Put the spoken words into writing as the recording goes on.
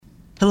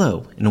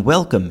Hello, and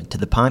welcome to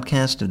the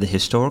podcast of the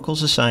Historical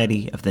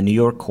Society of the New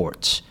York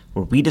Courts,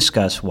 where we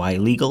discuss why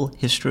legal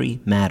history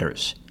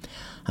matters.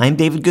 I'm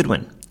David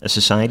Goodwin, a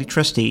Society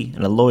trustee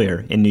and a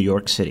lawyer in New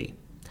York City.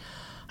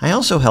 I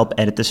also help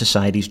edit the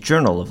Society's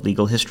Journal of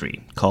Legal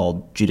History,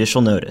 called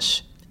Judicial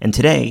Notice. And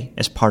today,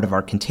 as part of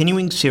our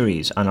continuing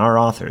series on our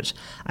authors,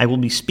 I will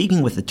be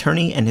speaking with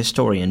attorney and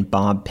historian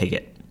Bob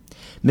Pickett.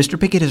 Mr.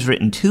 Pickett has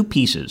written 2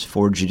 pieces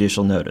for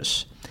Judicial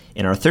Notice.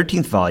 In our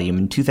 13th volume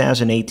in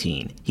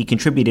 2018, he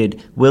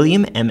contributed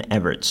William M.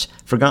 Evarts,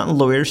 Forgotten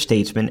Lawyer,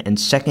 Statesman, and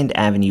Second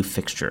Avenue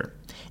Fixture.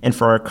 And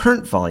for our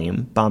current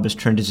volume, Bob has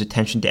turned his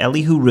attention to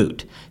Elihu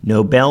Root,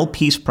 Nobel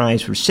Peace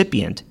Prize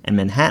recipient and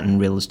Manhattan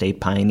real estate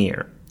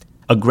pioneer.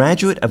 A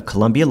graduate of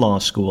Columbia Law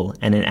School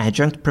and an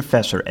adjunct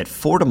professor at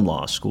Fordham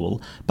Law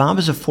School, Bob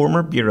is a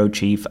former bureau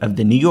chief of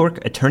the New York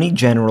Attorney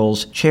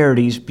General's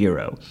Charities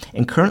Bureau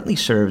and currently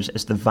serves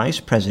as the vice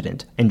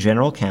president and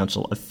general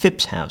counsel of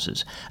Phipps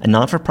Houses, a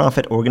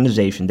not-for-profit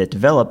organization that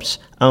develops,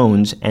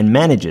 owns, and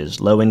manages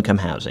low-income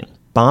housing.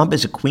 Bob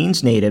is a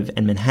Queens native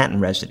and Manhattan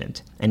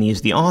resident, and he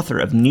is the author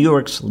of New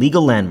York's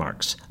Legal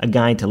Landmarks, a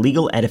guide to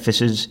legal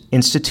edifices,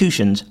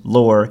 institutions,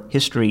 lore,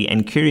 history,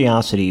 and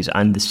curiosities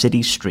on the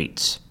city's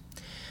streets.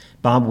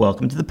 Bob,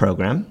 welcome to the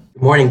program.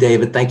 Good morning,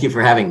 David. Thank you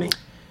for having me.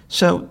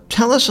 So,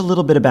 tell us a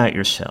little bit about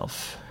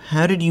yourself.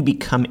 How did you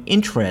become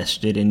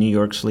interested in New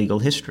York's legal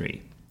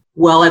history?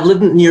 Well, I've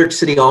lived in New York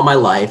City all my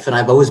life, and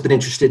I've always been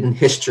interested in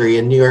history,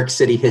 and New York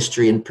City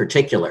history in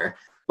particular.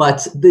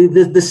 But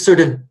this sort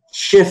of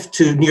shift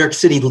to New York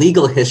City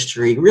legal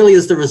history really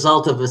is the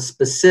result of a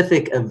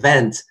specific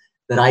event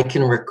that I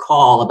can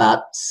recall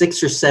about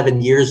 6 or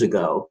 7 years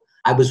ago.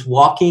 I was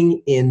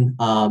walking in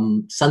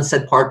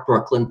Sunset Park,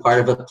 Brooklyn,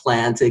 part of a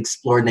plan to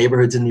explore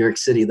neighborhoods in New York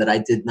City that I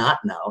did not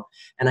know.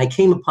 And I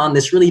came upon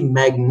this really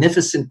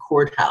magnificent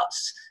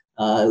courthouse.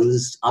 It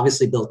was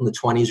obviously built in the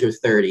 20s or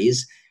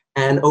 30s.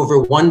 And over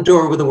one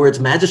door were the words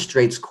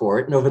Magistrates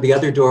Court, and over the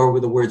other door were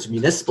the words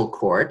Municipal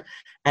Court.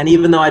 And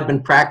even though I'd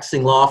been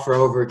practicing law for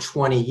over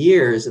 20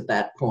 years at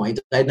that point,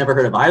 I'd never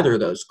heard of either of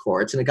those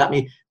courts. And it got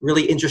me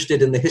really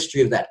interested in the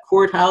history of that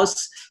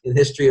courthouse, in the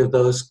history of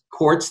those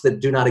courts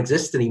that do not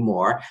exist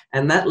anymore.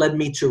 And that led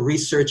me to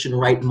research and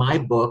write my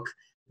book,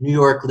 New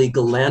York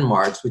Legal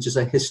Landmarks, which is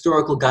a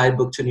historical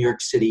guidebook to New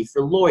York City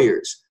for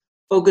lawyers,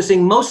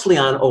 focusing mostly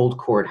on old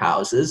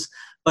courthouses,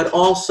 but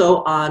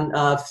also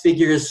on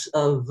figures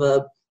of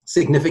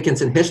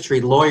significance in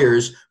history,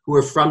 lawyers who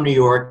are from New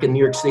York and New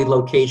York City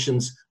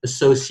locations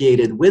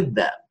associated with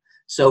them.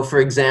 So, for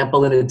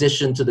example, in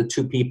addition to the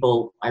 2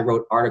 people I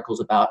wrote articles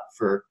about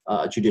for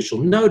Judicial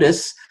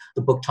Notice,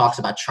 the book talks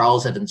about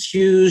Charles Evans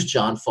Hughes,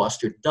 John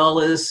Foster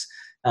Dulles,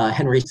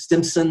 Henry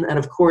Stimson, and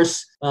of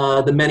course,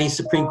 the many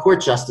Supreme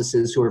Court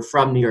justices who are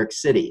from New York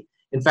City.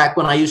 In fact,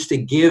 when I used to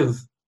give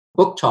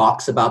book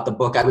talks about the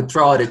book, I would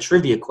throw out a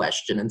trivia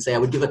question and say I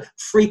would give a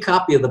free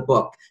copy of the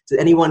book to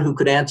anyone who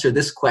could answer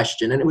this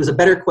question. And it was a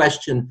better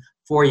question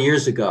 4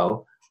 years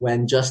ago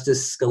when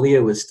Justice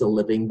Scalia was still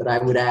living, but I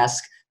would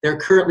ask, there are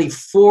currently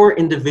 4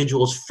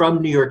 individuals from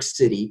New York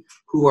City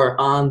who are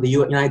on the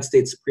United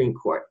States Supreme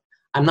Court.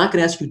 I'm not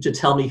going to ask you to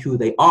tell me who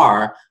they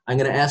are. I'm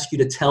going to ask you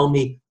to tell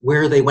me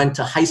where they went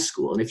to high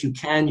school. And if you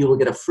can, you will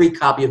get a free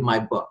copy of my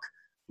book.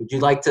 Would you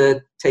like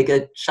to take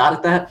a shot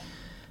at that?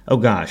 Oh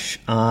gosh,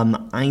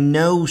 I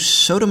know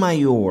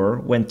Sotomayor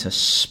went to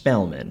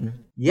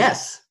Spelman.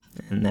 Yes.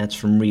 And that's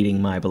from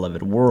reading My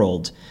Beloved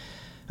World.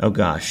 Oh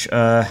gosh,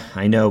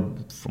 I know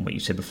from what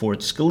you said before,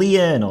 it's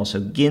Scalia and also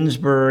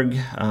Ginsburg,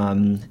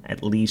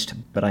 at least,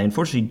 but I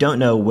unfortunately don't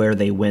know where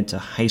they went to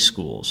high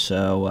school,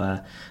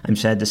 so I'm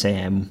sad to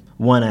say I'm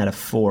 1 out of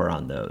 4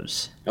 on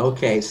those.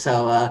 Okay,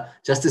 so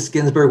Justice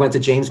Ginsburg went to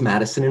James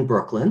Madison in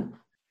Brooklyn.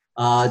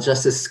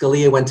 Justice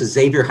Scalia went to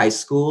Xavier High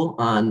School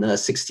on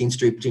 16th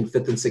Street between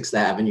 5th and 6th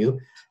Avenue.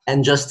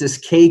 And Justice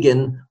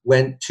Kagan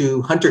went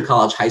to Hunter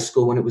College High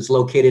School when it was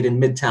located in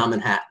Midtown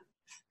Manhattan.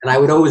 And I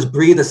would always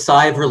breathe a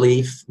sigh of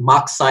relief,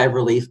 mock sigh of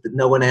relief, that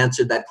no one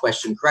answered that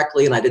question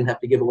correctly, and I didn't have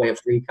to give away a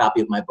free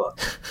copy of my book.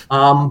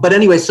 But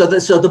anyway, so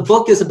the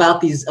book is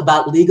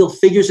about legal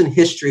figures in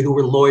history who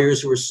were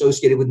lawyers who were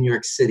associated with New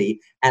York City,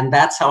 and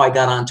that's how I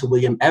got onto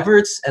William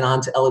Evarts and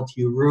onto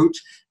Elihu Root,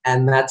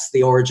 and that's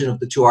the origin of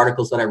the 2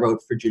 articles that I wrote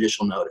for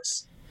Judicial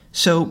Notice.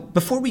 So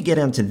before we get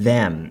into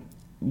them,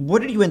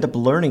 what did you end up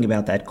learning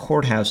about that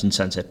courthouse in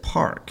Sunset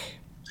Park?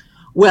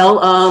 Well,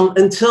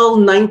 until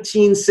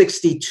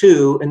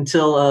 1962,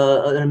 until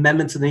an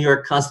amendment to the New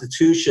York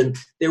Constitution,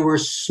 there were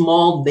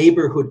small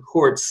neighborhood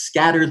courts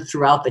scattered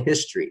throughout the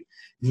history.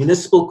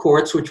 Municipal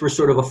courts, which were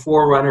sort of a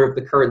forerunner of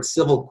the current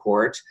civil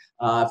court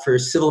for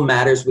civil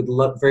matters with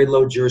very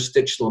low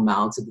jurisdictional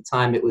amounts. At the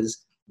time, it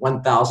was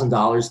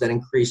 $1,000, then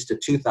increased to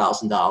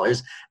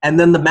 $2,000. And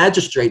then the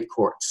magistrate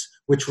courts,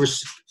 which were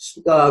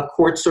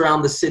courts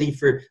around the city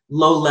for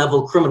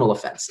low-level criminal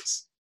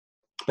offenses.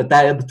 But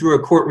that, through a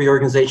court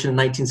reorganization in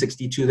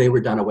 1962, they were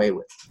done away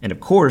with. And of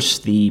course,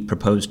 the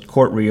proposed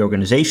court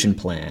reorganization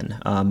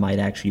plan might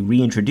actually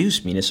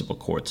reintroduce municipal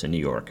courts in New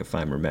York, if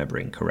I'm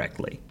remembering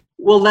correctly.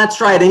 Well, that's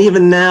right. And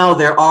even now,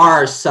 there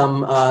are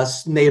some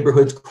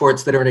neighborhood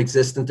courts that are in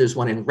existence. There's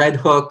one in Red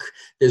Hook.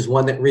 There's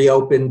one that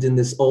reopened in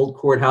this old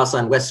courthouse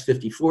on West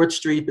 54th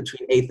Street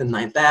between 8th and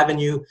 9th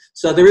Avenue.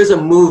 So there is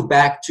a move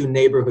back to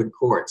neighborhood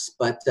courts,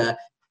 but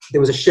there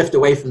was a shift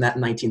away from that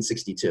in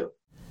 1962.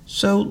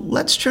 So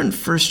let's turn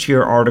first to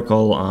your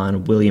article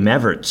on William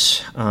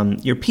Evarts.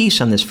 Your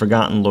piece on this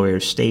forgotten lawyer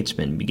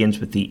statesman begins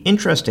with the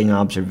interesting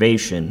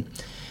observation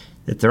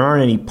that there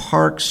aren't any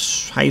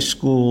parks, high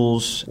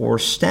schools, or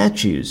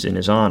statues in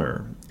his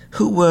honor.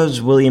 Who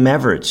was William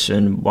Evarts,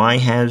 and why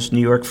has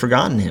New York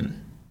forgotten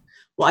him?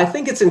 Well, I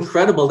think it's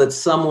incredible that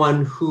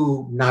someone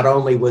who not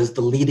only was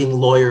the leading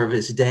lawyer of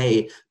his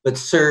day, but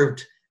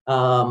served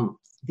the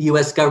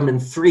U.S.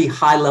 government 3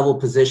 high-level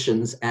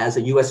positions as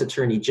a U.S.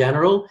 Attorney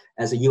General,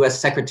 as a U.S.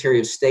 Secretary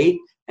of State,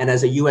 and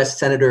as a U.S.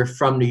 Senator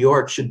from New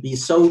York should be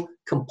so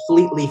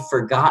completely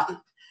forgotten.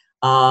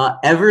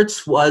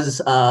 Evarts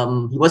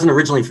he wasn't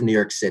originally from New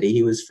York City.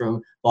 He was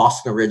from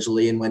Boston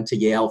originally and went to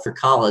Yale for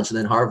college and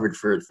then Harvard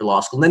for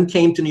law school, and then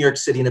came to New York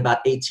City in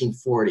about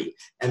 1840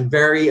 and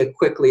very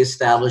quickly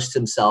established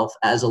himself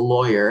as a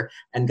lawyer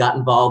and got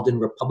involved in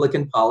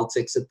Republican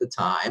politics at the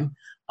time.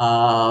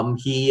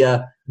 He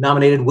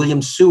nominated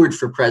William Seward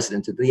for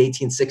president at the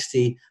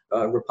 1860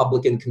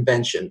 Republican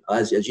convention.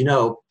 As you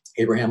know,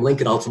 Abraham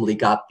Lincoln ultimately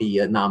got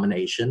the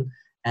nomination,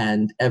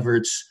 and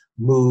Evarts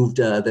moved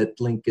that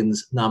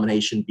Lincoln's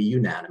nomination be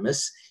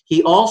unanimous.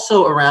 He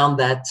also, around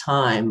that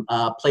time,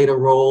 played a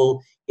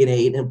role in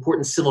an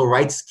important civil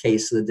rights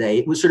case of the day.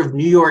 It was sort of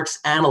New York's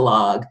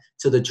analog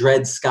to the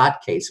Dred Scott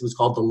case. It was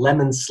called the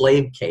Lemon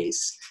Slave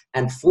case.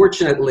 And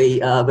fortunately,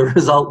 the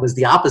result was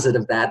the opposite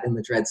of that in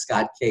the Dred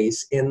Scott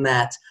case, in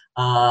that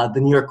the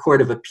New York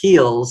Court of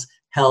Appeals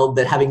held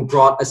that having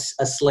brought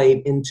a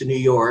slave into New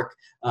York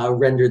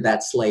rendered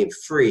that slave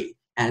free.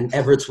 And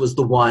Evarts was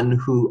the one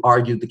who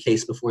argued the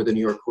case before the New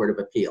York Court of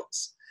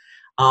Appeals.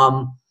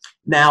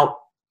 Now,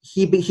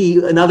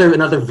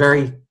 another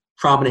very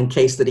prominent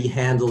case that he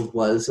handled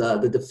was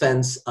the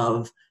defense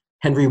of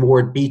Henry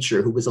Ward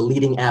Beecher, who was a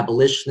leading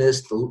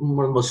abolitionist,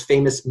 one of the most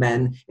famous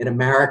men in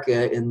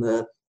America in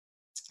the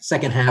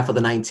second half of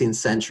the 19th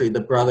century,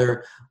 the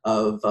brother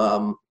of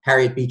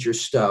Harriet Beecher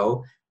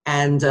Stowe.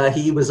 And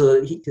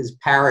his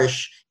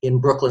parish in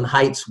Brooklyn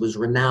Heights was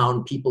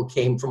renowned. People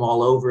came from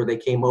all over. They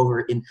came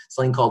over in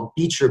something called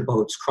Beecher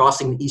boats,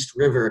 crossing the East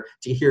River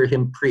to hear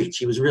him preach.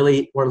 He was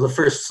really one of the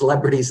first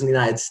celebrities in the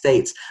United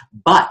States.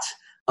 But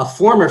a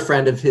former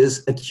friend of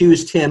his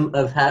accused him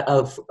of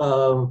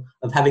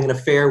having an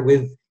affair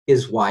with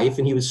his wife,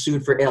 and he was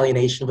sued for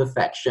alienation of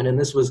affection. And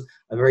this was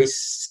a very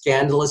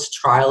scandalous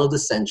trial of the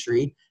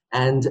century.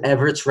 And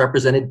Evarts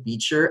represented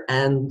Beecher,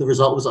 and the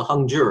result was a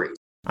hung jury.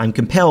 I'm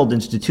compelled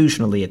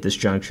institutionally at this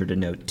juncture to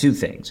note 2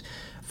 things.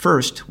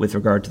 First, with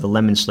regard to the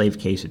Lemon Slave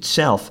case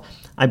itself,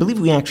 I believe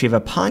we actually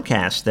have a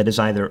podcast that is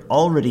either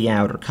already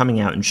out or coming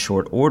out in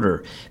short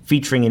order,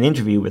 featuring an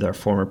interview with our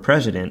former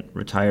president,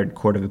 retired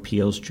Court of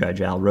Appeals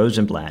Judge Al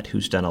Rosenblatt,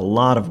 who's done a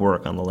lot of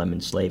work on the Lemon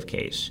Slave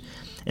case.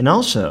 And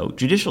also,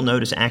 Judicial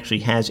Notice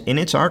actually has in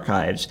its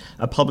archives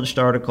a published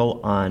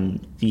article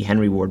on the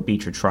Henry Ward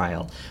Beecher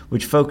trial,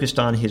 which focused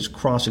on his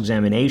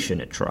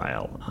cross-examination at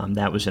trial.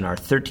 That was in our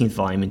 13th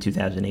volume in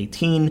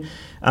 2018,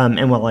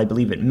 and while I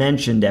believe it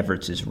mentioned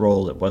Evarts'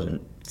 role, it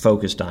wasn't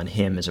focused on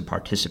him as a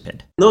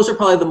participant. Those are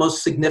probably the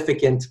most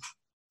significant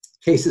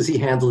cases he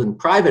handled in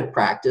private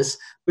practice.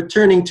 But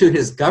turning to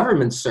his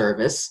government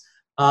service,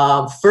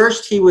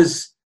 first he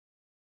was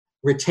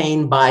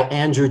retained by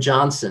Andrew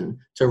Johnson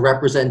to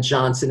represent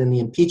Johnson in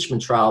the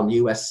impeachment trial in the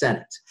U.S.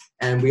 Senate.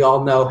 And we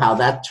all know how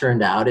that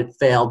turned out. It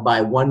failed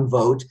by 1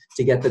 vote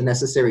to get the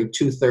necessary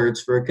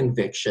 2/3 for a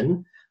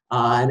conviction.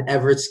 And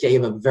Evarts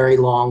gave a very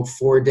long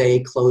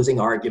 4-day closing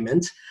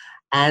argument.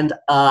 And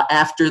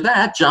after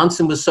that,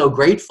 Johnson was so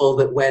grateful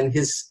that when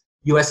his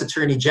U.S.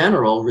 Attorney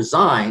General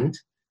resigned,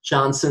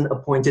 Johnson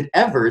appointed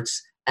Evarts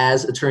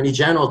as Attorney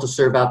General to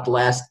serve out the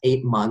last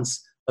 8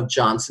 months of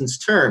Johnson's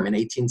term in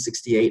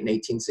 1868 and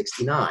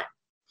 1869.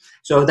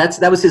 So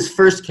that was his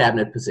first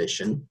cabinet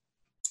position.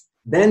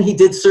 Then he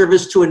did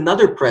service to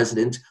another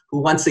president who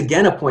once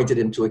again appointed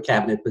him to a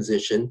cabinet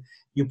position.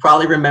 You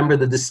probably remember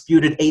the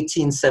disputed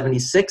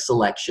 1876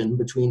 election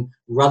between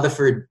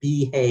Rutherford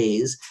B.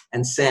 Hayes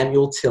and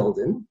Samuel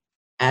Tilden,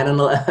 and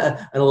an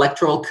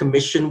electoral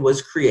commission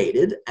was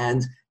created,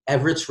 and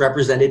Evarts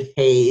represented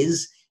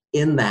Hayes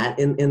in that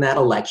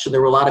election.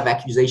 There were a lot of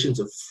accusations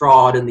of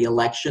fraud in the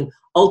election.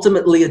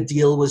 Ultimately, a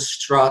deal was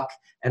struck,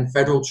 and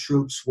federal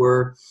troops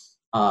were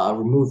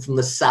removed from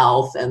the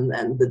South, and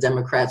the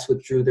Democrats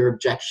withdrew their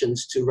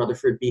objections to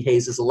Rutherford B.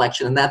 Hayes'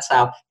 election, and that's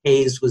how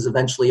Hayes was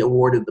eventually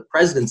awarded the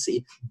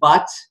presidency.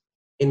 But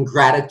in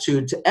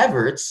gratitude to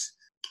Evarts,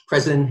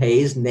 President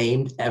Hayes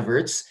named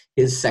Evarts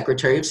his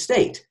Secretary of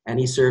State, and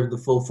he served the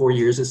full 4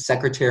 years as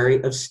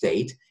Secretary of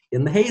State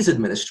in the Hayes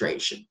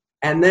administration.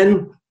 And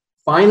then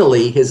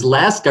finally, his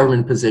last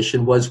government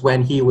position was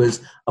when he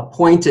was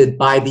appointed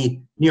by the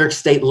New York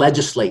State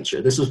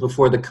legislature. This was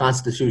before the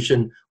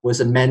Constitution was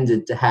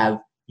amended to have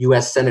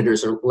U.S.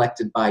 senators are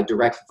elected by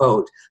direct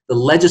vote, the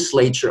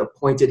legislature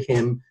appointed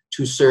him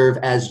to serve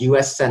as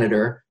U.S.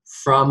 senator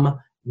from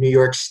New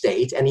York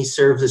State, and he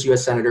served as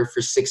U.S. senator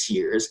for 6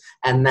 years.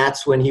 And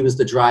that's when he was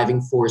the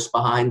driving force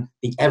behind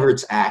the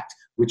Evarts Act,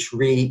 which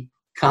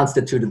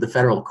reconstituted the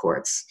federal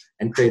courts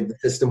and created the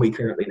system we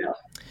currently know.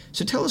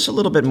 So tell us a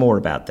little bit more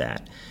about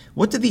that.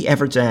 What did the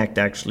Evarts Act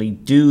actually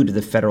do to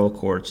the federal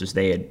courts as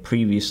they had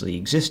previously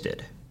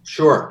existed?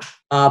 Sure.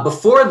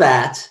 Before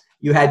that,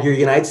 you had your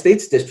United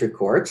States district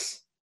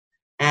courts,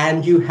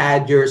 and you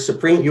had your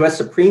U.S.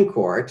 Supreme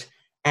Court,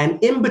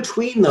 and in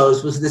between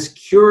those was this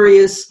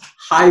curious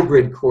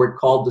hybrid court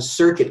called the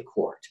Circuit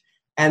Court.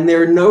 And there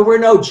were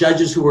no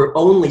judges who were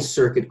only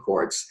circuit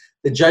courts.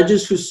 The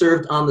judges who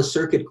served on the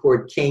Circuit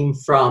Court came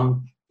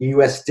from the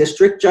U.S.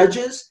 district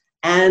judges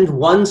and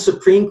one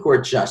Supreme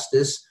Court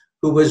justice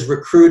who was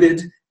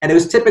recruited, and it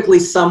was typically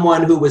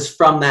someone who was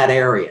from that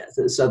area,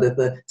 so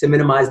that to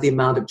minimize the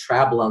amount of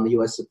travel on the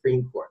U.S.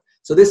 Supreme Court.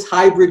 So this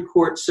hybrid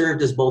court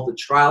served as both a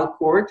trial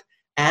court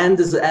and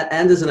as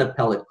an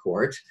appellate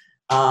court,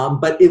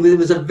 but it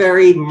was a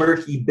very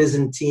murky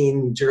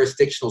Byzantine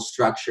jurisdictional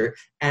structure,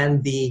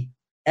 and the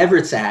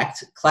Evarts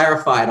Act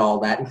clarified all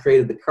that and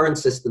created the current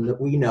system that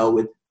we know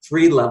with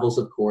 3 levels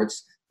of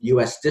courts: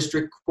 U.S.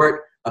 District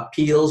Court,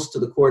 appeals to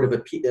the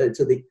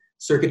to the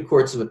Circuit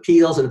Courts of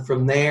Appeals, and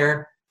from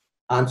there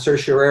on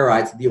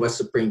certiorari to the U.S.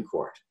 Supreme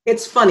Court.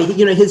 It's funny,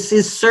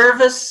 his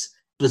service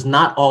was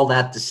not all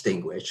that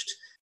distinguished.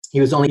 He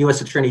was only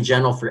U.S. Attorney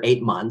General for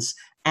 8 months,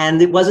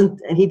 and it wasn't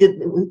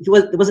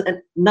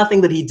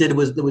nothing that he did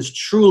that was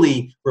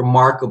truly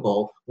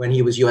remarkable when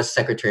he was U.S.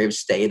 Secretary of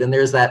State. And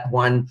there's that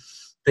one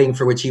thing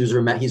for which he's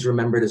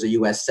remembered as a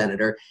U.S.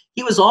 Senator.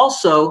 He was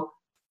also,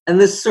 and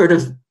this sort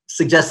of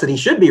suggests that he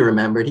should be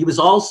remembered, he was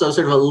also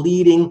sort of a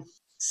leading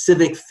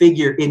civic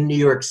figure in New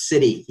York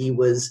City. He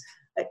was,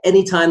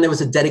 anytime there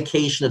was a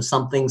dedication of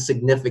something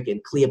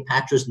significant,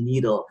 Cleopatra's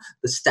Needle,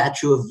 the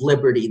Statue of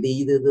Liberty,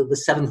 the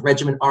 7th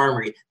Regiment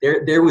Armory,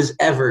 there was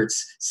Evarts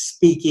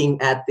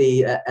speaking at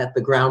the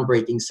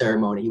groundbreaking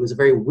ceremony. He was a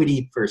very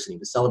witty person. He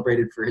was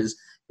celebrated for his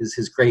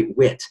great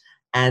wit.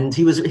 And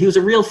he was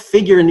a real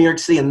figure in New York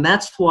City, and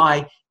that's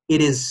why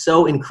it is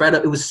so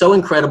incredible. It was so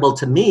incredible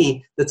to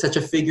me that such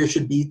a figure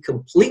should be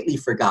completely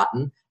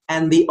forgotten.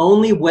 And the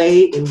only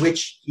way in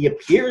which he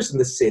appears in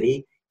the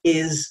city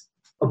is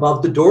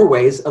above the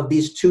doorways of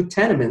these 2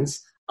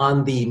 tenements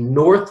on the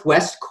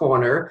northwest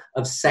corner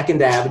of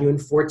 2nd Avenue and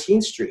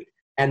 14th Street.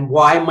 And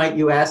why, might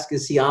you ask,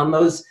 is he on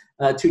those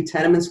 2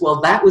 tenements? Well,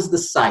 that was the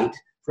site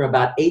from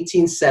about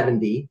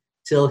 1870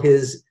 till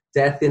his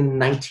death in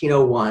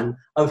 1901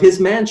 of his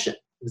mansion.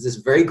 It was this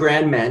very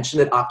grand mansion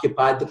that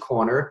occupied the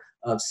corner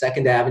of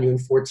 2nd Avenue and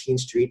 14th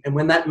Street. And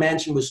when that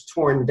mansion was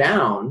torn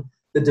down,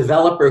 the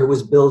developer, who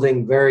was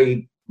building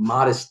very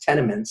modest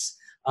tenements,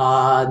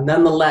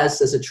 nonetheless,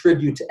 as a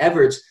tribute to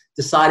Evarts,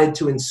 decided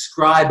to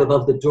inscribe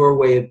above the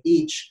doorway of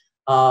each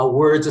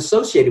words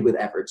associated with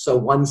Evarts. So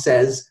one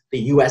says the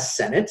U.S.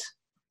 Senate,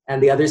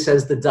 and the other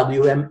says the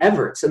W.M.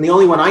 Evarts. And the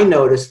only one I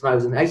noticed when I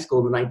was in high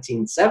school in the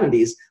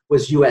 1970s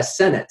was U.S.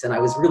 Senate. And I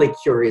was really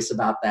curious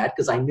about that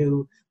because I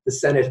knew the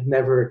Senate had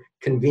never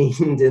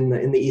convened in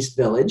the East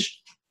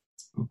Village.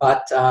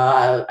 But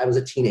I was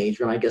a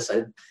teenager, and I guess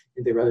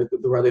there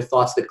were other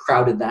thoughts that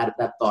crowded that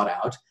thought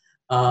out.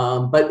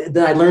 But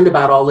then I learned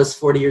about all this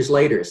 40 years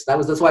later.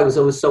 So that's why it was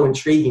always so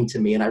intriguing to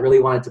me, and I really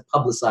wanted to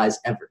publicize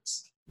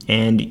Evarts.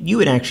 And you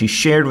had actually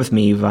shared with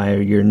me via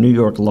your New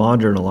York Law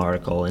Journal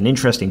article an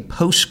interesting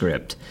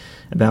postscript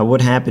about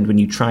what happened when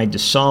you tried to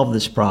solve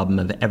this problem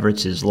of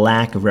Evarts'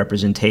 lack of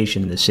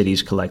representation in the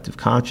city's collective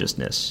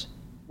consciousness.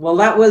 Well,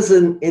 that was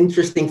an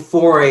interesting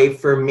foray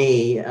for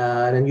me,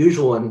 an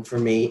unusual one for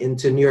me,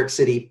 into New York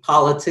City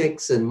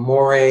politics and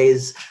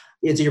mores.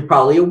 As you're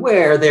probably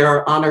aware, there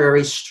are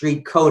honorary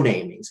street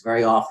co-namings.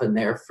 Very often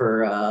they're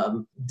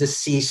for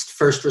deceased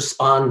first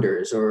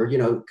responders or,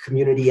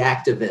 community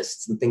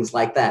activists and things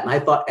like that. And I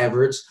thought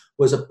Evarts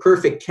was a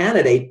perfect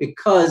candidate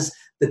because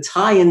the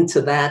tie-in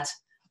to that,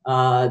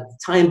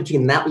 tie-in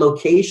between that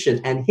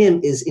location and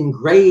him is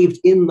engraved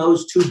in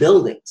those 2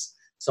 buildings.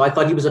 So I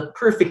thought he was a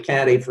perfect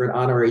candidate for an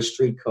honorary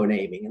street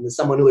co-naming, and as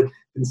someone who had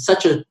been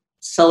such a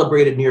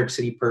celebrated New York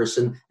City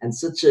person and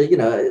such a,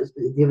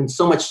 given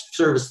so much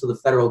service to the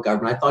federal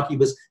government, I thought he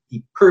was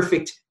the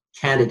perfect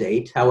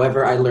candidate.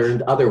 However, I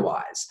learned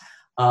otherwise.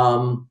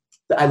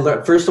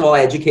 First of all,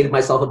 I educated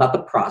myself about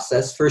the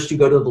process. First, you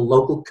go to the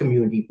local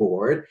community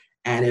board,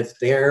 and if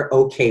they're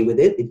okay with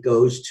it, it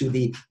goes to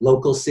the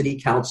local city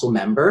council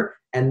member,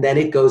 and then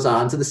it goes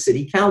on to the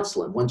city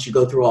council. And once you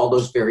go through all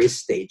those various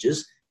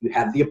stages, you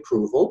have the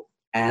approval,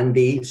 and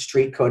the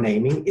street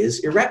co-naming is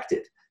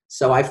erected.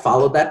 So I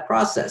followed that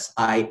process.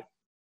 I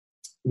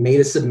made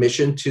a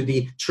submission to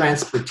the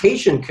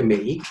transportation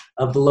committee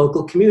of the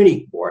local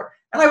community board.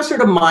 And I was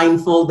sort of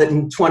mindful that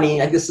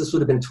I guess this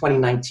would have been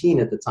 2019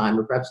 at the time,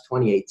 or perhaps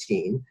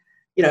 2018,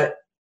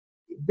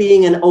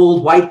 being an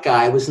old white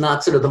guy was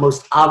not sort of the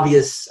most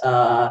obvious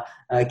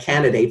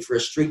candidate for a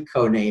street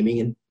co-naming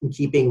in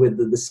keeping with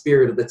the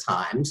spirit of the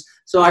times.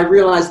 So I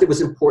realized it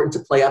was important to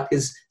play up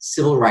his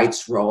civil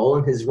rights role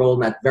and his role in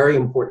that very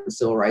important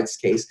civil rights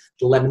case,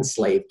 the Lemon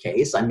Slave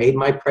case. I made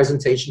my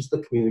presentation to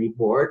the community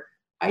board.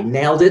 I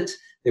nailed it.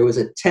 There was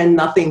a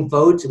 10-0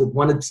 vote with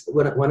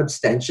one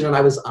abstention, and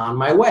I was on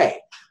my way.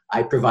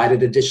 I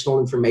provided additional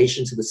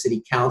information to the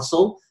city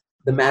council.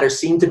 The matter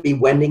seemed to be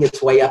wending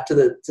its way up to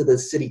the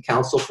city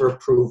council for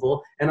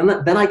approval. And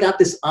then I got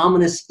this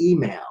ominous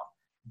email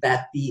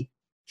that the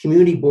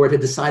community board had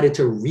decided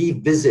to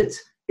revisit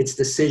its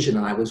decision,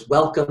 and I was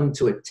welcome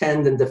to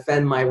attend and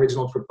defend my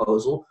original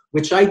proposal,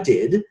 which I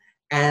did.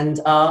 And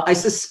I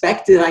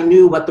suspected I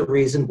knew what the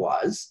reason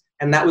was,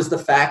 and that was the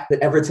fact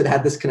that Evarts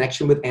had this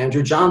connection with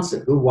Andrew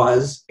Johnson, who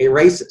was a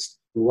racist,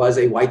 who was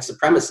a white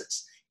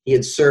supremacist. He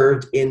had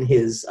served in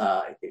his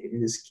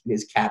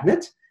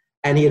cabinet,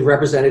 and he had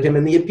represented him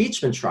in the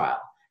impeachment trial.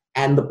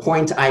 And the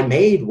point I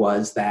made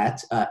was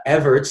that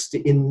Evarts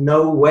in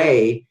no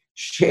way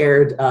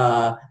shared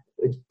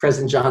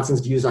President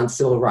Johnson's views on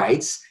civil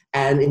rights.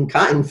 And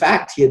in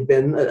fact, he had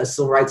been a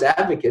civil rights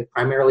advocate,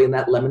 primarily in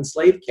that Lemon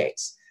Slave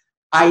case.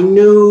 I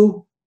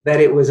knew that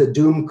it was a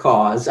doomed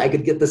cause. I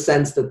could get the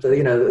sense that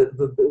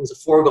it was a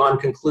foregone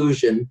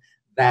conclusion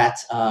that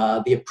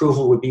the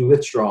approval would be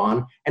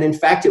withdrawn. And in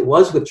fact, it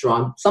was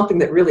withdrawn. Something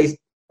that really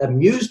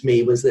amused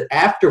me was that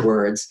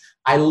afterwards,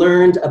 I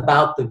learned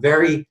about the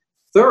very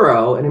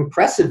thorough and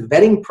impressive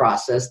vetting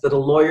process that a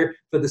lawyer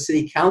for the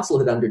city council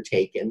had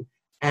undertaken.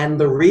 And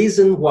the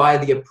reason why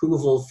the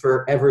approval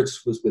for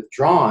Evarts was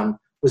withdrawn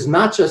was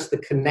not just the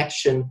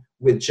connection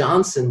with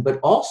Johnson, but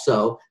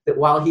also that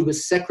while he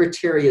was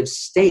Secretary of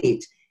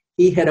State,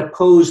 he had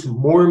opposed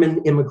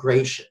Mormon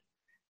immigration.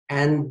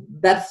 And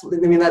that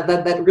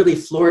really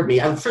floored me.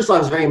 First of all, I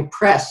was very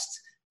impressed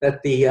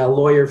that the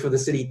lawyer for the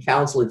city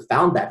council had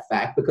found that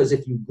fact, because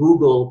if you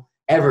Google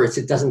Evarts,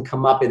 it doesn't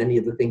come up in any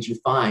of the things you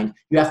find.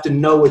 You have to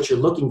know what you're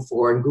looking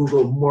for and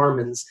Google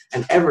Mormons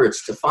and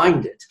Evarts to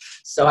find it.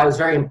 So I was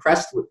very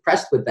impressed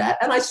with that.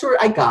 And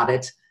I got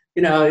it.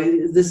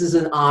 This is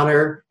an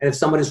honor. And if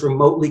someone is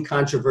remotely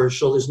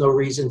controversial, there's no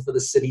reason for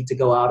the city to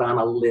go out on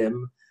a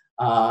limb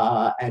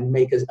and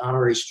make an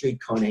honorary street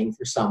co-name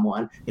for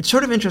someone. It's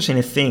sort of interesting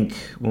to think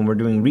when we're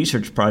doing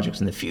research projects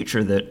in the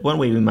future that one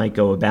way we might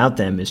go about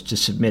them is to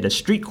submit a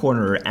street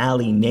corner or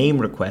alley name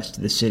request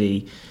to the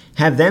city,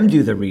 have them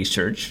do the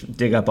research,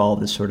 dig up all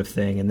this sort of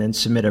thing, and then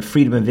submit a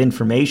Freedom of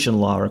Information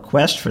Law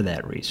request for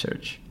that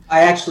research.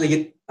 I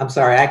actually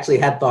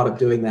had thought of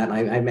doing that,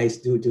 and I may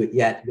do it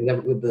yet.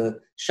 With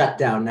the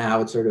shutdown now,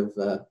 it sort of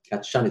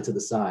got shunted to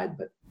the side.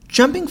 But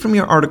jumping from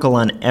your article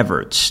on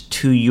Evarts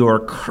to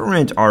your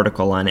current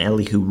article on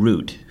Elihu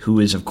Root, who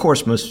is, of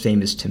course, most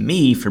famous to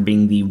me for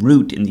being the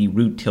root in the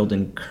Root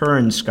Tilden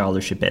Kern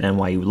Scholarship at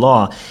NYU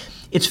Law,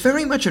 it's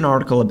very much an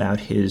article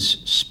about his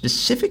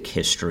specific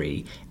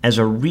history as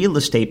a real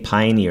estate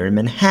pioneer in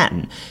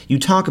Manhattan. You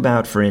talk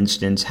about, for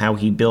instance, how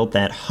he built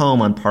that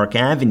home on Park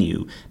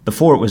Avenue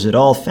before it was at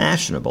all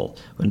fashionable,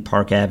 when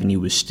Park Avenue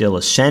was still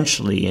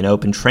essentially an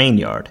open train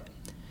yard.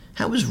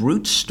 How is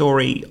Root's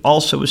story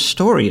also a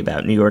story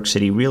about New York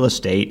City real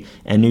estate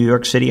and New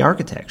York City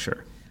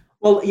architecture?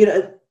 Well,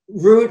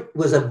 Root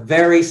was a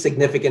very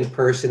significant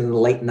person in the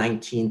late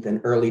 19th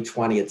and early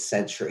 20th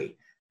century.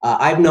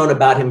 I've known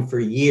about him for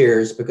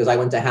years because I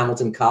went to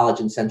Hamilton College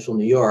in central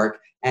New York,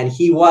 and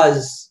he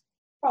was,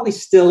 probably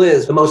still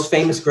is, the most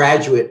famous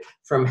graduate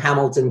from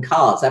Hamilton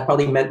College. That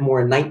probably meant more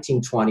in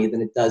 1920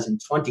 than it does in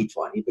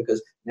 2020,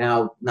 because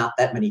now not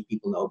that many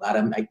people know about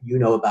him. You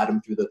know about him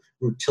through the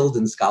Root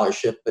Tilden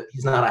Scholarship, but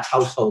he's not a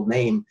household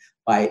name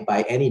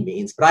by any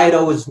means. But I'd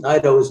always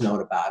known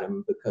about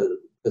him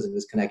because of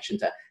his connection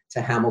to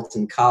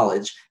Hamilton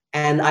College.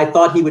 And I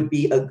thought he would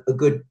be a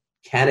good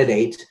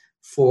candidate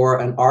for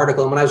an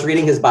article. And when I was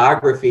reading his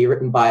biography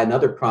written by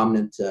another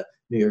prominent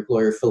New York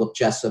lawyer, Philip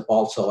Jessup,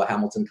 also a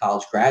Hamilton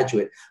College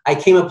graduate, I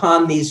came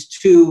upon these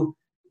two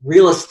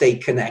real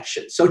estate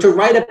connections. So to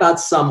write about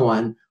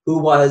someone who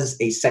was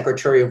a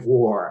Secretary of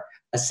War,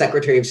 a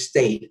Secretary of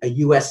State, a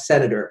U.S.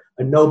 Senator,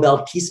 a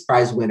Nobel Peace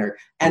Prize winner,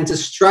 and to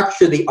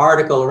structure the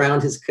article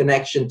around his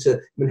connection to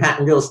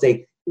Manhattan real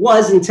estate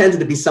was intended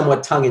to be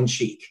somewhat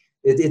tongue-in-cheek.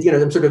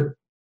 I'm sort of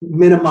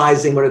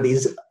minimizing what are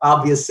these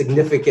obvious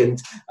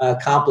significant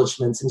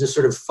accomplishments and just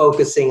sort of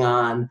focusing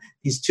on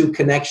these two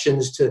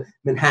connections to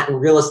Manhattan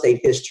real estate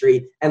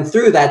history, and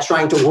through that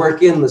trying to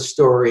work in the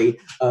story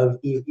of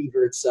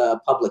Evarts'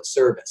 public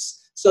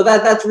service. So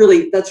that's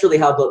really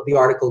how the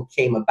article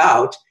came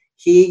about.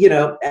 He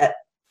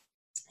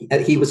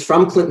was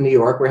from Clinton, New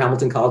York, where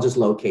Hamilton College is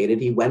located.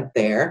 He went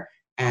there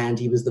and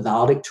he was the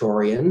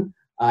valedictorian.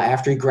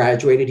 After he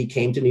graduated, he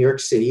came to New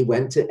York City,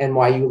 went to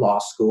NYU Law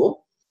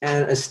School,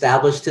 and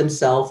established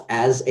himself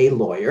as a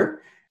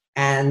lawyer.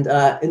 And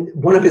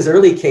one of his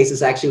early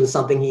cases actually was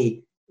something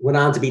he went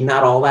on to be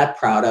not all that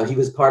proud of. He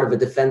was part of a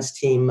defense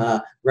team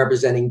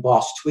representing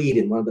Boss Tweed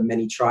in one of the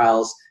many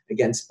trials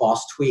against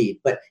Boss Tweed.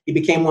 But he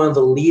became one of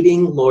the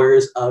leading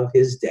lawyers of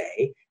his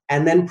day.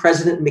 And then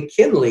President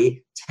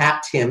McKinley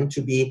tapped him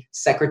to be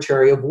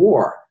Secretary of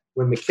War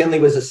when McKinley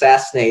was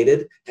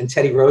assassinated and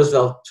Teddy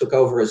Roosevelt took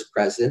over as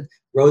president,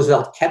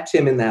 Roosevelt kept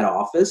him in that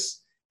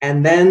office.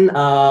 And then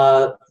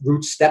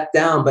Root stepped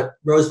down, but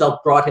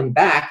Roosevelt brought him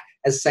back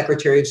as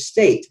Secretary of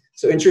State.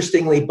 So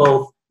interestingly,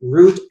 both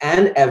Root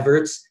and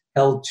Evarts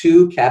held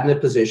two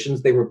cabinet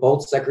positions. They were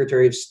both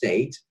Secretary of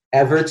State.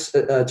 Evarts,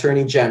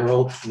 Attorney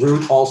General,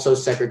 Root also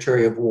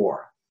Secretary of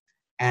War.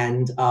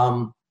 And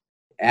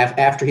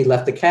after he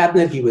left the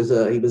cabinet, he was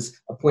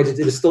appointed.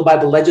 It was still by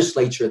the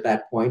legislature at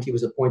that point. He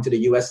was appointed a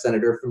U.S.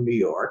 Senator from New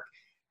York,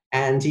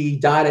 and he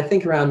died, I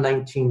think, around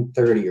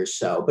 1930 or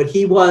so. But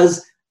he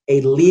was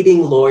a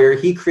leading lawyer.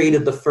 He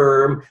created the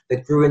firm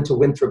that grew into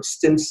Winthrop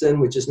Stimson,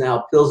 which is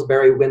now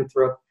Pillsbury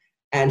Winthrop.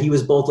 And he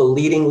was both a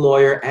leading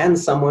lawyer and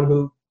someone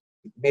who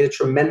made a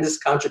tremendous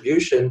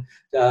contribution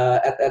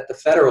at the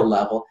federal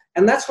level.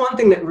 And that's one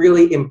thing that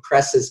really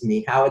impresses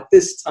me, how at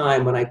this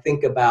time, when I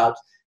think about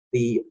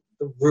the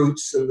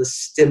Roots and the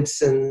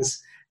Stimsons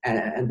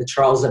and the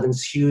Charles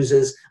Evans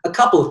Hugheses, a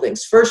couple of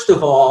things. First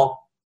of all,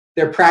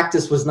 their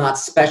practice was not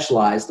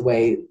specialized the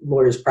way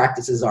lawyers'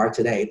 practices are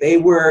today. They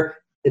were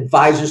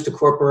advisors to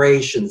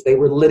corporations. They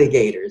were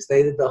litigators.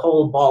 They did the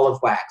whole ball of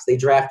wax. They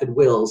drafted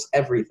wills,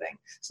 everything.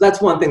 So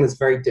that's one thing that's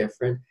very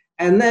different.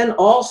 And then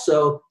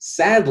also,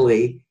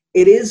 sadly,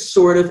 it is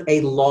sort of a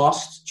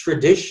lost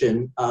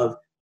tradition of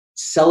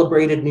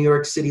celebrated New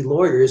York City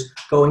lawyers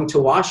going to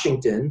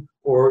Washington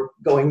or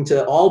going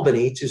to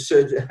Albany to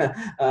serve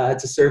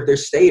their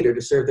state or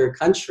to serve their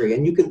country.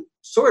 And you can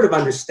sort of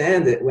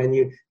understand it when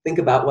you think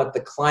about what the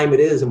climate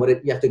is and what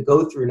you have to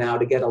go through now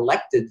to get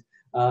elected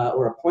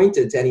or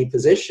appointed to any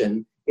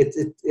position. It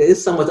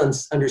is somewhat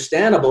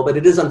understandable, but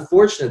it is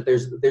unfortunate.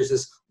 There's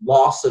this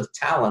loss of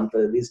talent,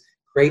 these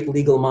great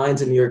legal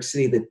minds in New York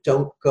City that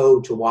don't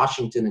go to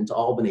Washington and to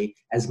Albany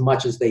as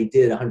much as they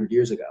did 100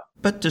 years ago.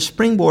 But to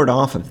springboard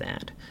off of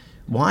that,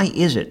 why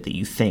is it that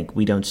you think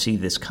we don't see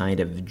this kind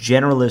of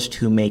generalist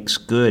who makes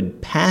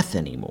good path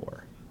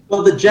anymore?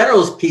 Well, the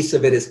generalist piece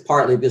of it is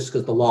partly just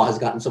because the law has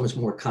gotten so much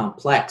more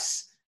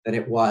complex than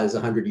it was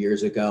 100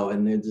 years ago,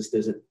 and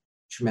there's a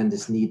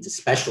tremendous need to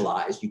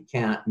specialize. You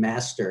can't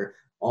master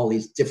all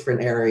these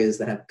different areas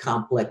that have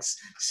complex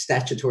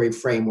statutory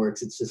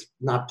frameworks. It's just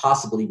not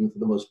possible even for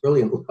the most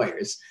brilliant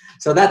lawyers.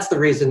 So that's the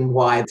reason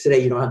why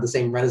today you don't have the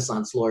same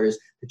Renaissance lawyers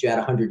that you had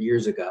 100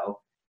 years ago.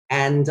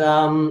 And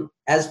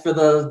as for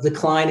the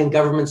decline in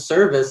government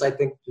service, I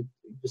think you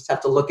just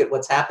have to look at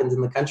what's happened in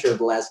the country over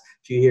the last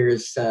few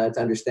years to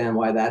understand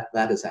why that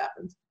has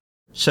happened.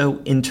 So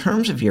in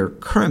terms of your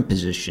current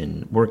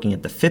position working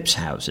at the Phipps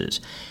houses,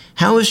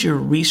 how has your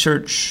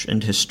research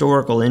and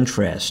historical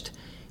interest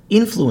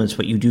influenced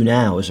what you do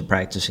now as a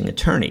practicing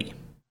attorney?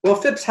 Well,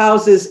 Phipps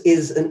Houses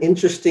is an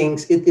interesting,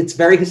 it's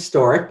very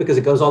historic because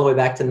it goes all the way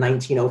back to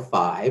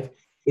 1905.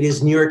 It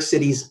is New York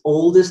City's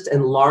oldest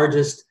and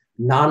largest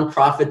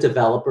nonprofit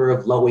developer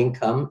of low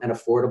income and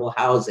affordable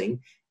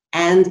housing.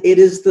 And it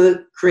is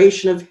the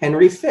creation of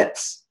Henry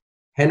Phipps.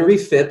 Henry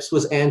Phipps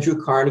was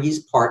Andrew Carnegie's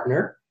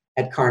partner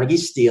at Carnegie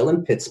Steel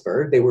in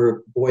Pittsburgh. They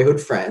were boyhood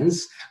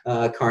friends,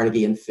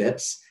 Carnegie and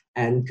Phipps.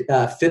 And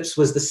Phipps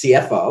was the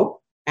CFO.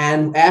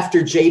 And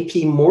after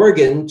J.P.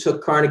 Morgan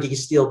took Carnegie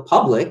Steel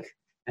public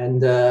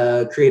and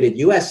created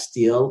U.S.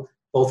 Steel,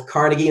 both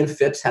Carnegie and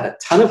Phipps had a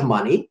ton of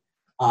money.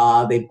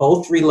 They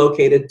both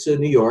relocated to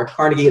New York.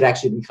 Carnegie had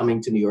actually been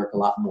coming to New York a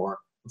lot more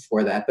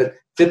before that, but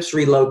Phipps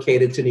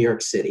relocated to New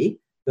York City,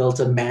 built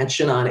a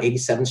mansion on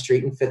 87th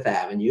Street and Fifth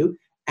Avenue,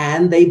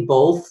 and they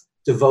both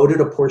devoted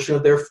a portion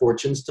of their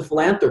fortunes to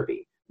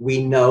philanthropy.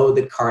 We know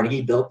that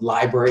Carnegie built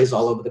libraries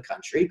all over the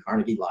country,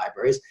 Carnegie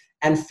libraries,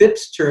 and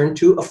Phipps turned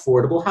to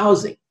affordable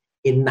housing.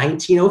 In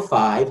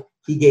 1905,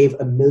 he gave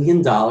 $1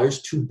 million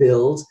to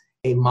build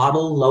a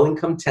model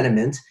low-income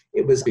tenement.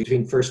 It was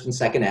between First and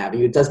Second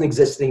Avenue. It doesn't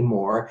exist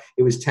anymore.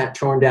 It was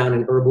torn down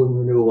in urban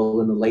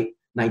renewal in the late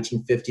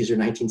 1950s or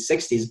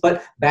 1960s.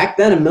 But back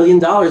then, $1 million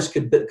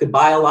could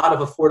buy a lot of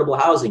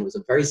affordable housing. It was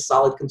a very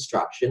solid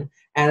construction.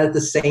 And at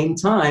the same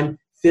time,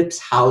 Phipps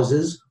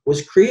Houses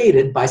was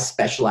created by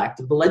special act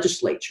of the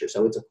legislature.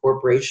 So it's a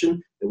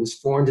corporation that was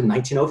formed in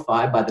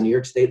 1905 by the New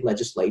York State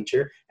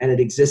legislature, and it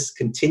exists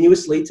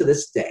continuously to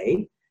this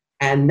day.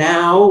 And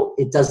now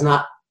it does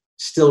not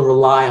still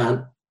rely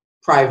on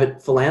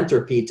private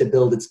philanthropy to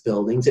build its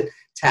buildings. It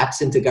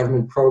taps into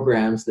government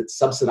programs that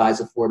subsidize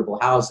affordable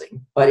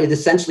housing. But it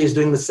essentially is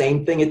doing the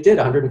same thing it did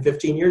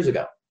 115 years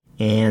ago.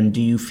 And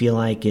do you feel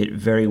like it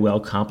very well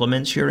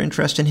complements your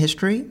interest in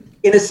history?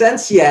 In a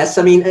sense, yes.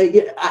 I mean,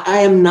 I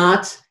am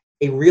not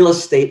a real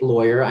estate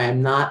lawyer. I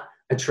am not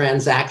a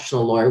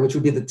transactional lawyer, which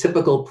would be the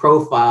typical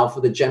profile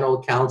for the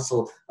general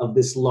counsel of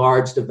this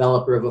large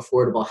developer of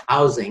affordable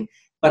housing.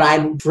 But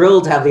I'm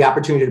thrilled to have the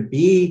opportunity to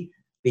be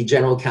the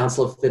general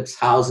counsel of Phipps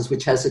Houses,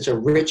 which has such a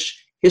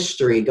rich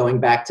history going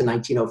back to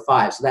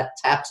 1905. So that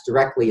taps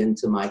directly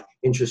into my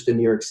interest in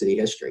New York City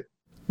history.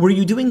 Were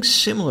you doing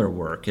similar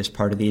work as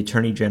part of the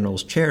Attorney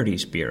General's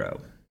Charities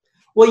Bureau?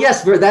 Well,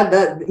 yes,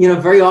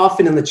 very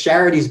often in the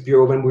Charities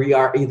Bureau, when we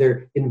are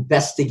either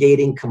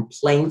investigating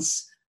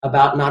complaints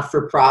about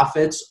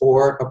not-for-profits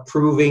or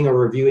approving or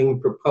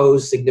reviewing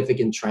proposed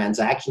significant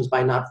transactions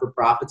by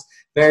not-for-profits.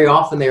 Very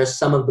often they are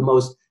some of the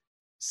most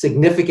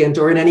significant,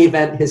 or in any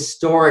event,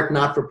 historic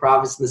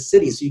not-for-profits in the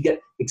city. So you get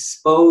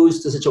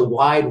exposed to such a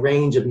wide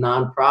range of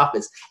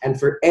nonprofits. And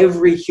for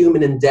every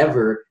human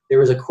endeavor,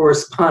 there is a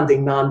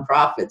corresponding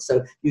nonprofit.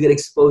 So you get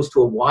exposed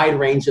to a wide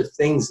range of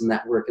things in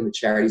that work in the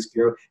Charities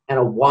Bureau and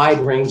a wide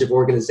range of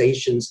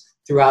organizations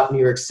throughout New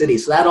York City.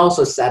 So that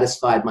also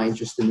satisfied my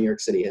interest in New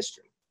York City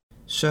history.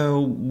 So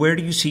where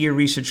do you see your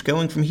research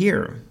going from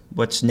here?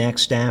 What's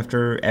next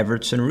after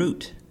Evarts and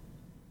Root?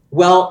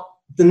 Well,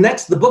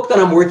 the book that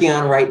I'm working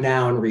on right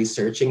now and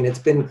researching, and it's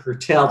been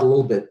curtailed a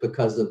little bit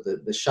because of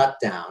the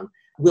shutdown,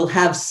 will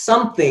have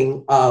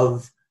something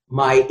of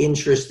my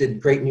interest in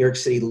great New York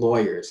City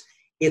lawyers.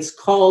 It's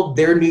called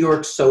Their New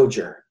York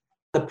Sojourn.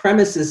 The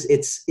premise is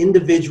it's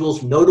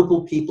individuals,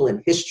 notable people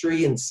in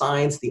history and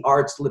science, the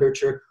arts,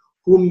 literature,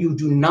 whom you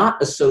do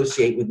not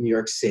associate with New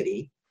York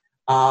City.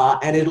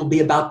 And it'll be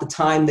about the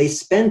time they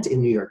spent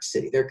in New York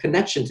City, their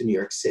connection to New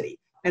York City.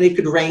 And it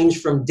could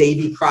range from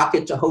Davy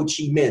Crockett to Ho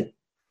Chi Minh.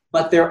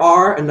 But there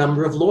are a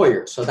number of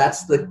lawyers. So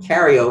that's the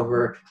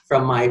carryover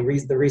from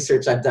the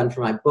research I've done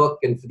for my book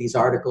and for these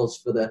articles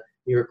for the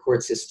New York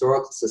Courts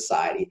Historical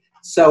Society.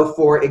 So,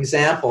 for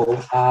example,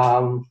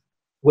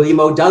 William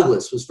O.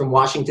 Douglas was from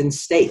Washington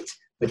State,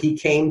 but he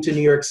came to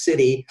New York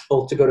City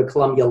both to go to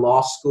Columbia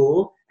Law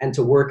School and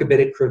to work a bit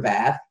at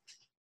Cravath,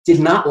 did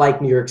not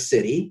like New York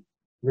City,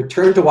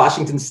 returned to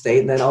Washington State,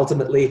 and then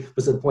ultimately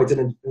was appointed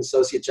an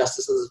Associate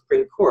Justice of the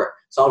Supreme Court.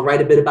 So I'll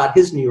write a bit about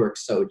his New York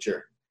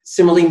sojourn.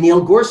 Similarly,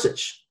 Neil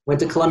Gorsuch went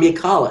to Columbia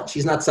College.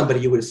 He's not somebody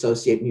you would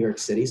associate New York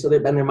City, so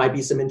there might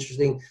be some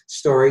interesting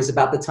stories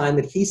about the time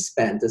that he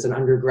spent as an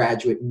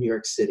undergraduate in New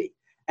York City.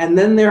 And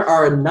then there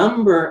are a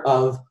number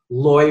of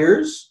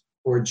lawyers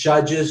or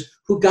judges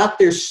who got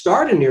their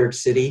start in New York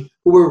City,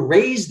 who were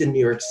raised in New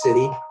York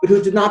City, but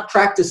who did not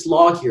practice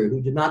law here,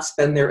 who did not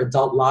spend their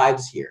adult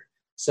lives here.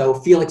 So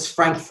Felix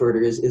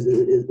Frankfurter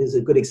is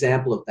a good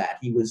example of that.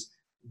 He was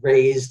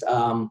raised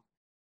on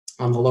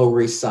the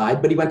Lower East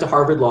Side, but he went to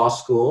Harvard Law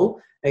School.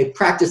 He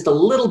practiced a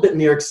little bit in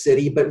New York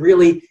City, but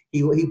really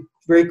he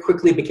very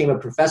quickly became a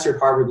professor at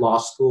Harvard Law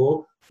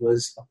School,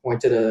 was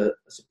appointed a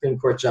Supreme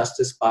Court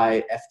justice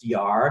by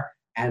FDR,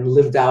 and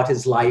lived out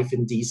his life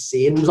in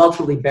D.C., and was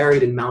ultimately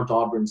buried in Mount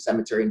Auburn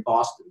Cemetery in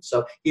Boston.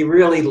 So he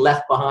really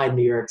left behind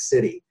New York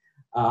City.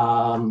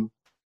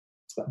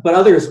 But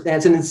others,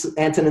 Antonin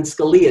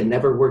Scalia,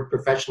 never worked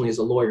professionally as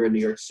a lawyer in New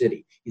York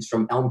City. He's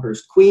from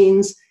Elmhurst,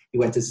 Queens. He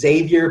went to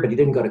Xavier, but he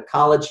didn't go to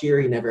college here.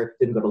 He never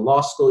didn't go to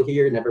law school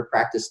here. Never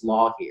practiced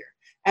law here.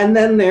 And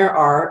then there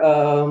are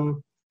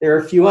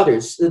a few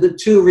others. The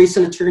two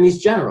recent attorneys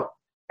general,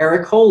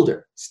 Eric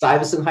Holder,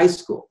 Stuyvesant High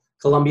School,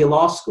 Columbia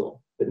Law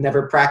School, but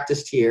never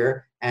practiced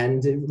here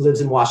and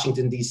lives in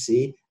Washington,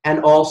 D.C.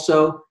 And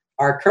also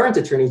our current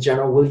attorney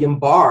general, William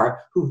Barr,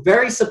 who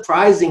very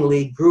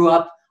surprisingly grew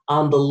up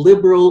on the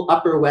liberal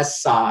Upper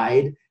West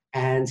Side,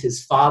 and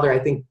his father, I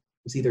think,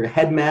 was either a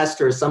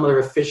headmaster or some other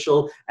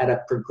official at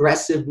a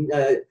progressive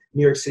New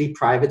York City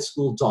private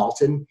school,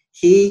 Dalton.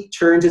 He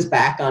turned his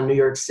back on New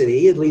York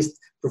City, at least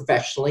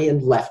professionally,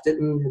 and left it,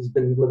 and has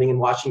been living in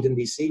Washington,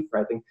 D.C.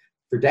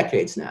 for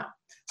decades now.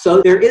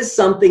 So there is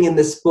something in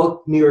this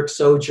book, New York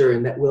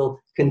Sojourn, that will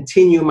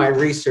continue my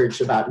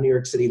research about New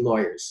York City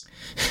lawyers.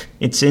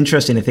 It's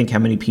interesting to think how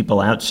many people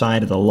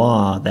outside of the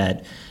law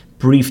that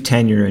brief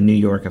tenure in New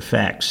York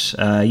affects.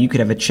 You could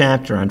have a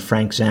chapter on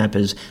Frank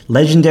Zappa's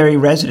legendary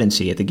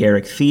residency at the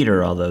Garrick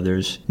Theater, although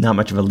there's not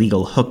much of a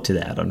legal hook to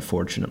that,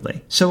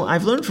 unfortunately. So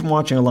I've learned from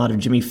watching a lot of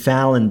Jimmy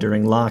Fallon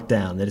during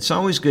lockdown that it's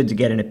always good to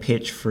get in a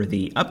pitch for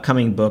the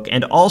upcoming book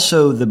and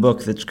also the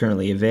book that's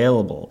currently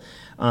available.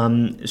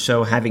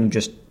 So having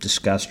just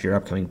discussed your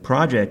upcoming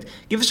project,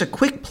 give us a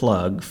quick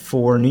plug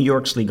for New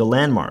York's legal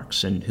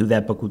landmarks and who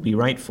that book would be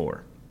right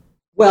for.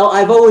 Well,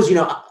 I've always,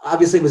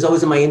 obviously it was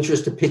always in my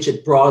interest to pitch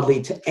it broadly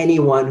to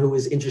anyone who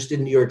is interested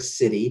in New York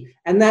City.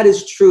 And that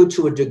is true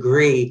to a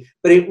degree,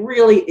 but it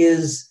really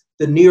is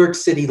the New York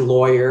City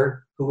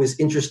lawyer who is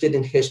interested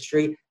in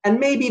history, and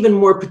maybe even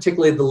more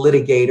particularly the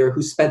litigator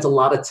who spent a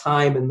lot of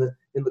time in the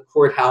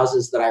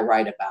courthouses that I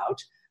write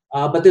about.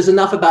 But there's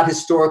enough about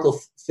historical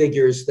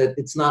figures that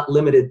it's not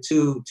limited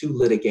to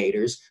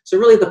litigators. So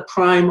really the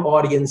prime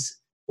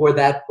audience for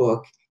that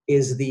book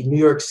is the New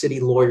York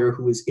City lawyer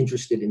who is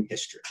interested in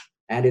history.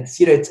 And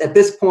it's at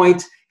this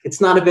point,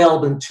 it's not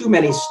available in too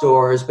many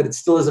stores, but it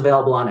still is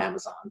available on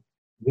Amazon.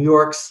 New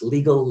York's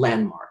Legal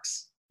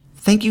Landmarks.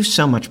 Thank you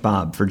so much,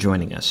 Bob, for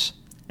joining us.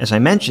 As I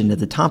mentioned at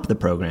the top of the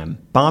program,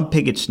 Bob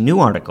Pigot's new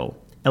article,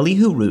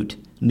 Elihu Root,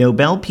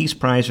 Nobel Peace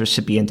Prize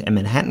recipient and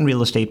Manhattan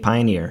real estate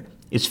pioneer,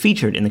 is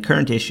featured in the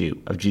current issue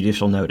of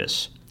Judicial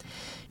Notice.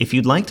 If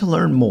you'd like to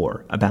learn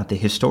more about the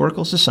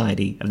Historical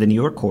Society of the New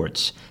York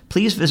Courts,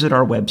 please visit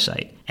our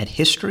website at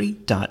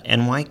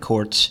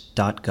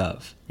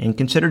history.nycourts.gov and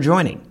consider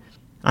joining.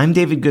 I'm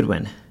David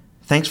Goodwin.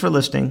 Thanks for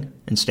listening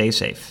and stay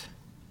safe.